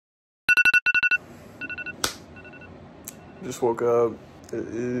Just woke up. It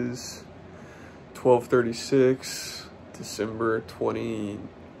is 12:36, December 20.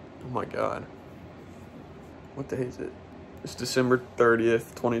 Oh my God. What day is it? It's December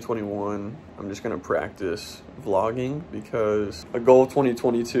 30th, 2021. I'm just gonna practice vlogging because a goal of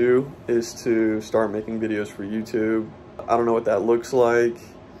 2022 is to start making videos for YouTube. I don't know what that looks like.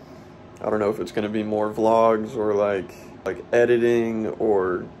 I don't know if it's gonna be more vlogs or like editing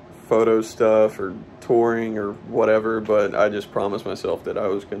or photo stuff or touring or whatever, but I just promised myself that I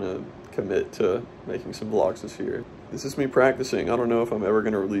was gonna commit to making some vlogs this year. This is me practicing. I don't know if I'm ever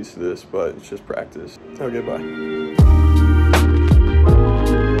gonna release this, but it's just practice. So goodbye.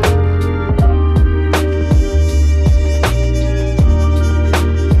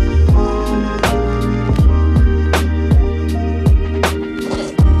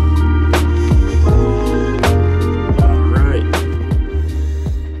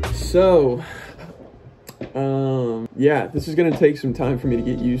 So, yeah, this is gonna take some time for me to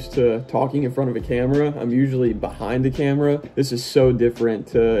get used to talking in front of a camera. I'm usually behind the camera. This is so different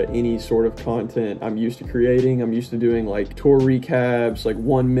to any sort of content I'm used to creating. I'm used to doing like tour recaps, like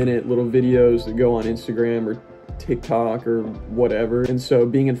 1-minute little videos that go on Instagram or TikTok or whatever. And so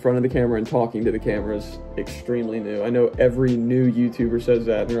being in front of the camera and talking to the camera is extremely new. I know every new YouTuber says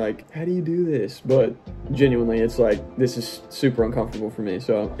that and they're like, how do you do this? But genuinely, it's like, this is super uncomfortable for me.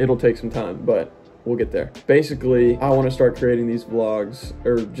 So it'll take some time, but we'll get there. Basically, I want to start creating these vlogs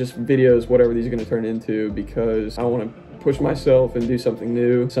or just videos, whatever these are going to turn into, because I want to push myself and do something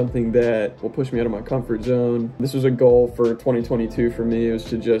new, something that will push me out of my comfort zone. This was a goal for 2022 for me. It was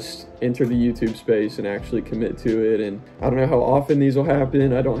to just enter the YouTube space and actually commit to it. And I don't know how often these will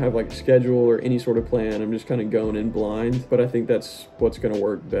happen. I don't have like a schedule or any sort of plan. I'm just kind of going in blind, but I think that's what's going to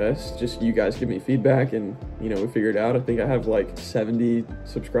work best. Just you guys give me feedback and, you know, we figure it out. I think I have like 70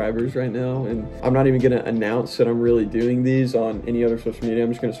 subscribers right now, and I'm not even going to announce that I'm really doing these on any other social media. I'm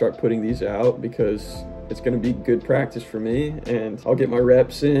just going to start putting these out because it's going to be good practice for me, and I'll get my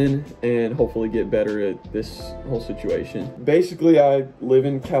reps in and hopefully get better at this whole situation. Basically, I live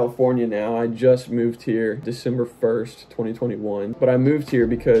in California now. I just moved here December 1st, 2021, but I moved here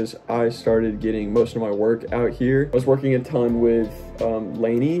because I started getting most of my work out here. I was working a ton with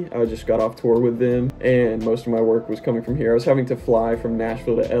Laney. I just got off tour with them, and most of my work was coming from here. I was having to fly from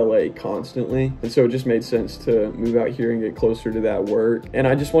Nashville to LA constantly, and so it just made sense to move out here and get closer to that work. And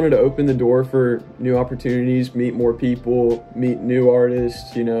I just wanted to open the door for new opportunities, meet more people, meet new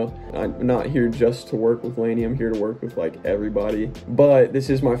artists. You know, I'm not here just to work with Laney. I'm here to work with like everybody. But this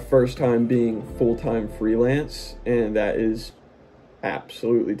is my first time being full-time freelance, and that is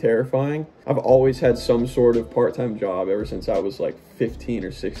absolutely terrifying. I've always had some sort of part-time job ever since I was like 15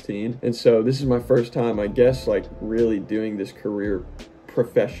 or 16. And so this is my first time, I guess, like really doing this career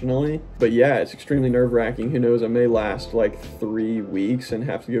professionally. But yeah, it's extremely nerve-wracking. Who knows, I may last like 3 weeks and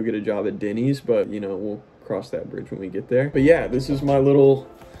have to go get a job at Denny's, but you know, we'll cross that bridge when we get there. But yeah, this is my little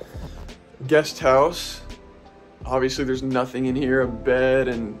guest house. Obviously there's nothing in here, a bed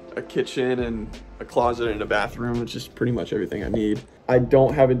and a kitchen and a closet and a bathroom. It's just pretty much everything I need. I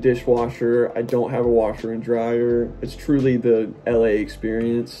don't have a dishwasher. I don't have a washer and dryer. It's truly the LA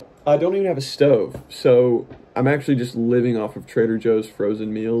experience. I don't even have a stove. So I'm actually just living off of Trader Joe's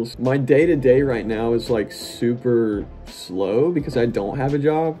frozen meals. My day-to-day right now is like super slow because I don't have a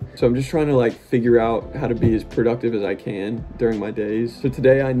job. So I'm just trying to like figure out how to be as productive as I can during my days. So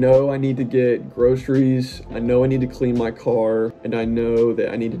today I know I need to get groceries. I know I need to clean my car, and I know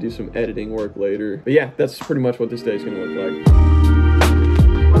that I need to do some editing work later. But yeah, that's pretty much what this day is gonna look like.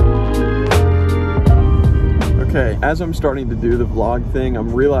 Okay, as I'm starting to do the vlog thing,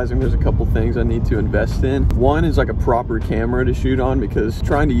 I'm realizing there's a couple things I need to invest in. One is like a proper camera to shoot on, because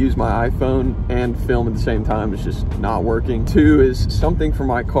trying to use my iPhone and film at the same time is just not working. Two is something for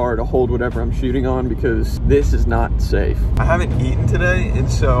my car to hold whatever I'm shooting on, because this is not safe. I haven't eaten today,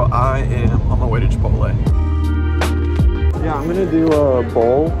 and so I am on my way to Chipotle. Yeah, I'm gonna do a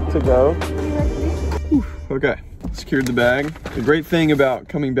bowl to go. Whew, okay. Secured the bag. The great thing about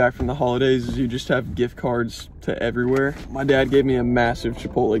coming back from the holidays is you just have gift cards to everywhere. My dad gave me a massive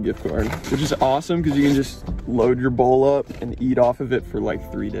Chipotle gift card, which is awesome because you can just load your bowl up and eat off of it for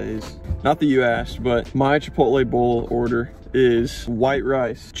like 3 days. Not that you asked, but my Chipotle bowl order is white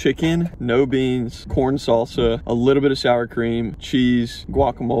rice, chicken, no beans, corn salsa, a little bit of sour cream, cheese,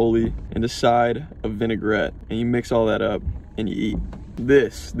 guacamole, and a side of vinaigrette. And you mix all that up and you eat.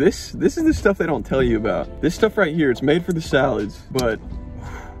 This is the stuff they don't tell you about. This stuff right here, it's made for the salads, but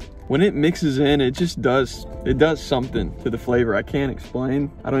when it mixes in, it just does something to the flavor I can't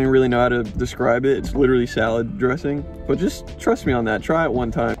explain. I don't even really know how to describe it. It's literally salad dressing, but just trust me on that. Try it one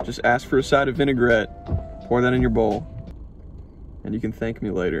time. Just ask for a side of vinaigrette, pour that in your bowl. and you can thank me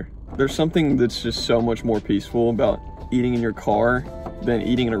later. There's something that's just so much more peaceful about eating in your car than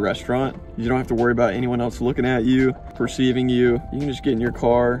eating in a restaurant. You don't have to worry about anyone else looking at you, perceiving you. You can just get in your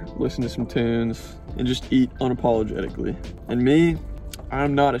car, listen to some tunes, and just eat unapologetically. And me,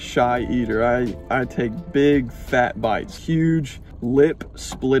 I'm not a shy eater. I take big fat bites, huge lip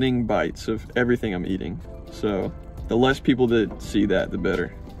splitting bites of everything I'm eating. So the less people that see that, the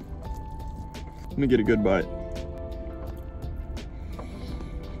better. Let me get a good bite.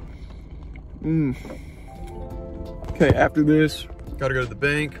 Okay, after this, gotta go to the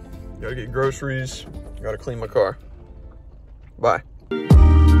bank, gotta get groceries, gotta clean my car. Bye.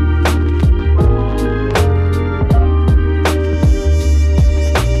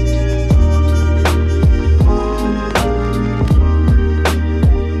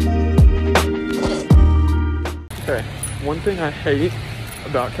 Okay, one thing I hate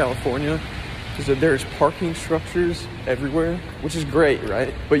about California is that there's parking structures everywhere, which is great,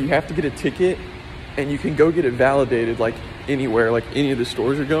 right? But you have to get a ticket and you can go get it validated like anywhere, like any of the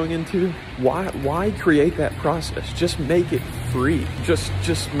stores you're going into. Why create that process? Just make it free.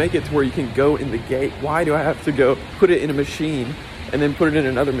 Just make it to where you can go in the gate. Why do I have to go put it in a machine and then put it in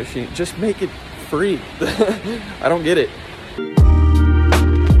another machine? Just make it free. I don't get it.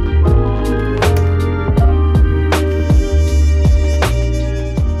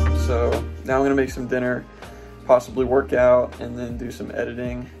 So now I'm gonna make some dinner, possibly work out, and then do some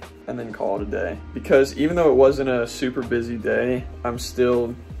editing, and then call it a day. Because even though it wasn't a super busy day, I'm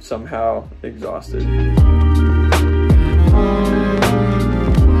still somehow exhausted.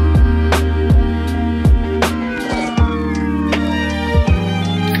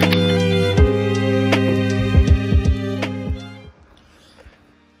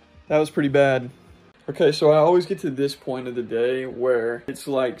 That was pretty bad. Okay, so I always get to this point of the day where it's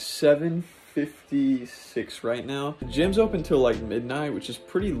like 7:56 right now. The gym's open till like midnight, which is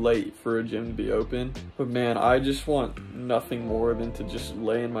pretty late for a gym to be open. But man, I just want nothing more than to just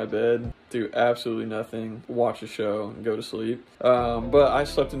lay in my bed, do absolutely nothing, watch a show, and go to sleep. But I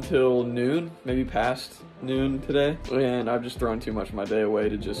slept until noon, maybe past noon today, and I've just thrown too much of my day away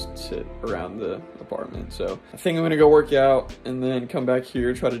to just sit around the apartment. So I think I'm gonna go work out and then come back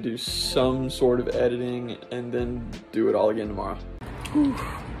here, try to do some sort of editing, and then do it all again tomorrow. Whew.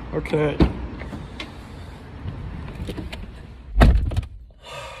 Okay.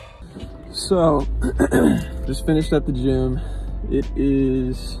 So, just finished at the gym. It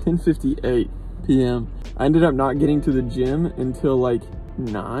is 10:58 p.m. I ended up not getting to the gym until like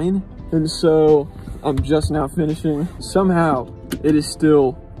 9. And so I'm just now finishing. Somehow it is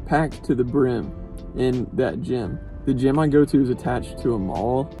still packed to the brim in that gym. The gym I go to is attached to a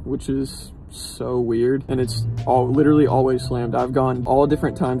mall, which is so weird, and it's literally always slammed. I've gone all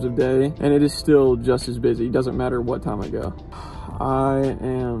different times of day and it is still just as busy. Doesn't matter what time I go. I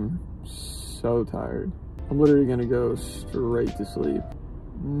am so tired. I'm literally gonna go straight to sleep.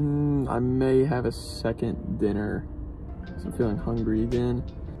 I may have a second dinner because I'm feeling hungry again.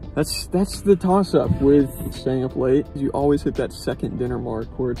 That's the toss-up with staying up late. You always hit that second dinner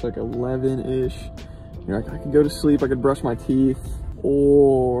mark where it's like 11-ish. You're like, I could go to sleep, I could brush my teeth,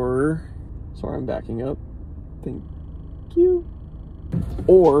 or, sorry, I'm backing up. Thank you.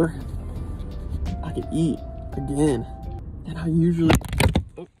 Or I could eat again. And I usually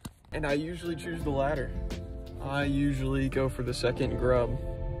choose the latter. I usually go for the second grub.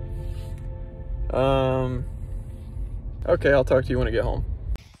 Okay, I'll talk to you when I get home.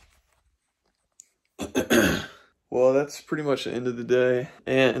 Well, that's pretty much the end of the day,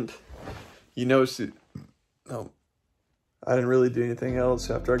 and you notice it. Oh, I didn't really do anything else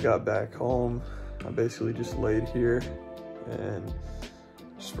after I got back home. I basically just laid here and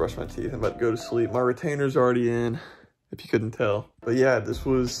just brushed my teeth. I'm about to go to sleep. My retainer's already in, if you couldn't tell. But yeah, this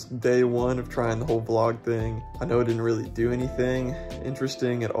was day one of trying the whole vlog thing. I know it didn't really do anything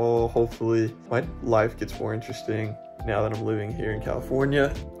interesting at all. Hopefully my life gets more interesting now that I'm living here in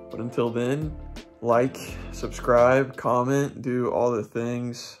California. But until then, like, subscribe, comment, do all the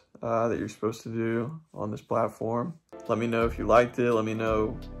things that you're supposed to do on this platform. Let me know if you liked it. Let me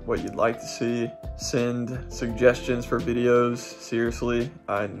know what you'd like to see. Send suggestions for videos. Seriously,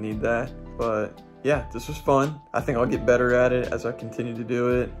 I need that. But yeah, this was fun. I think I'll get better at it as I continue to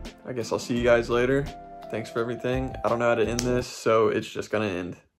do it. I guess I'll see you guys later. Thanks for everything. I don't know how to end this, so it's just gonna end.